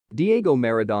Diego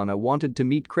Maradona wanted to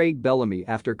meet Craig Bellamy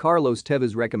after Carlos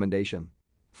Tevez' recommendation.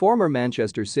 Former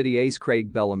Manchester City ace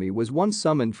Craig Bellamy was once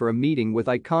summoned for a meeting with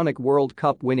iconic World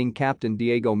Cup winning captain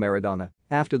Diego Maradona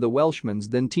after the Welshman's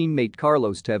then teammate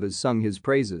Carlos Tevez sung his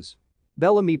praises.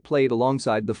 Bellamy played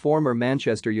alongside the former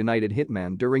Manchester United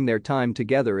hitman during their time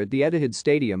together at the Etihad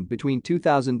Stadium between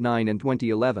 2009 and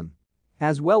 2011.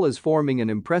 As well as forming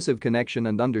an impressive connection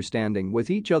and understanding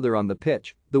with each other on the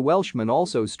pitch, the Welshman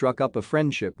also struck up a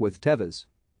friendship with Tevez.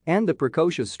 And the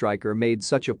precocious striker made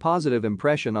such a positive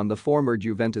impression on the former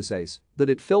Juventus ace that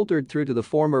it filtered through to the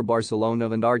former Barcelona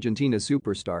and Argentina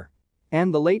superstar.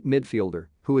 And the late midfielder,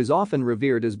 who is often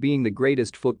revered as being the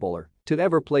greatest footballer to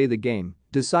ever play the game,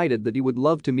 decided that he would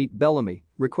love to meet Bellamy,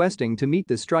 requesting to meet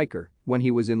the striker when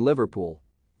he was in Liverpool.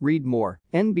 Read more.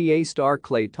 NBA star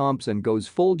Klay Thompson goes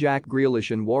full Jack Grealish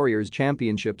in Warriors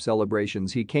championship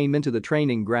celebrations. He came into the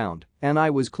training ground, and I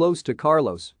was close to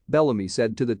Carlos, Bellamy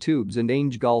said to the Tubes and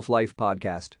Ainge Golf Life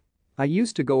podcast. I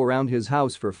used to go around his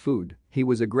house for food, he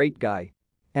was a great guy.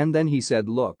 And then he said,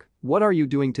 look, what are you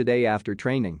doing today after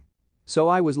training? So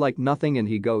I was like nothing and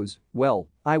he goes, well,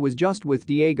 I was just with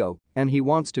Diego, and he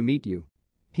wants to meet you.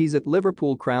 He's at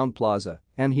Liverpool Crown Plaza,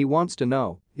 and he wants to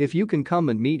know if you can come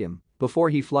and meet him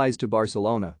before he flies to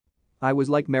Barcelona. I was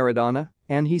like Maradona?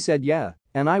 And he said yeah,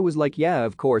 and I was like yeah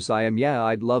of course I am, yeah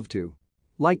I'd love to.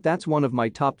 Like that's one of my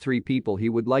top 3 people he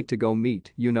would like to go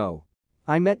meet, you know.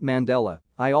 I met Mandela,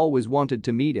 I always wanted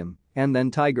to meet him, and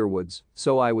then Tiger Woods,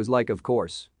 so I was like of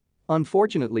course.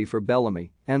 Unfortunately for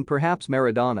Bellamy, and perhaps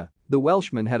Maradona, the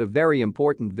Welshman had a very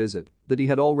important visit that he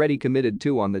had already committed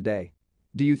to on the day.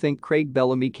 Do you think Craig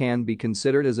Bellamy can be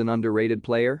considered as an underrated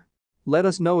player? Let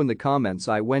us know in the comments.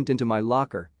 I went into my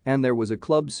locker and there was a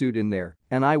club suit in there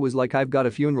and I was like I've got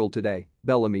a funeral today,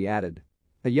 Bellamy added.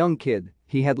 A young kid,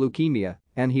 he had leukemia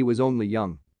and he was only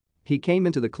young. He came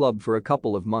into the club for a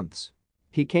couple of months.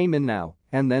 He came in now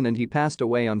and then and he passed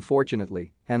away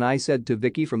unfortunately, and I said to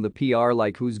Vicky from the PR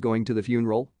like who's going to the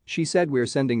funeral? She said we're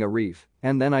sending a reef,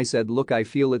 and then I said look I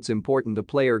feel it's important a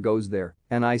player goes there,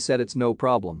 and I said it's no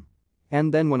problem.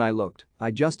 And then when I looked,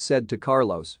 I just said to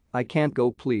Carlos, I can't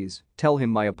go please, tell him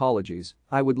my apologies,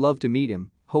 I would love to meet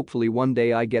him, hopefully one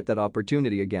day I get that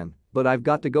opportunity again, but I've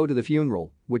got to go to the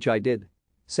funeral, which I did.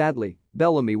 Sadly,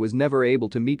 Bellamy was never able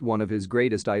to meet one of his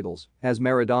greatest idols as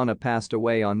Maradona passed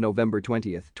away on November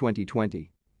 20,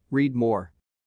 2020. Read more.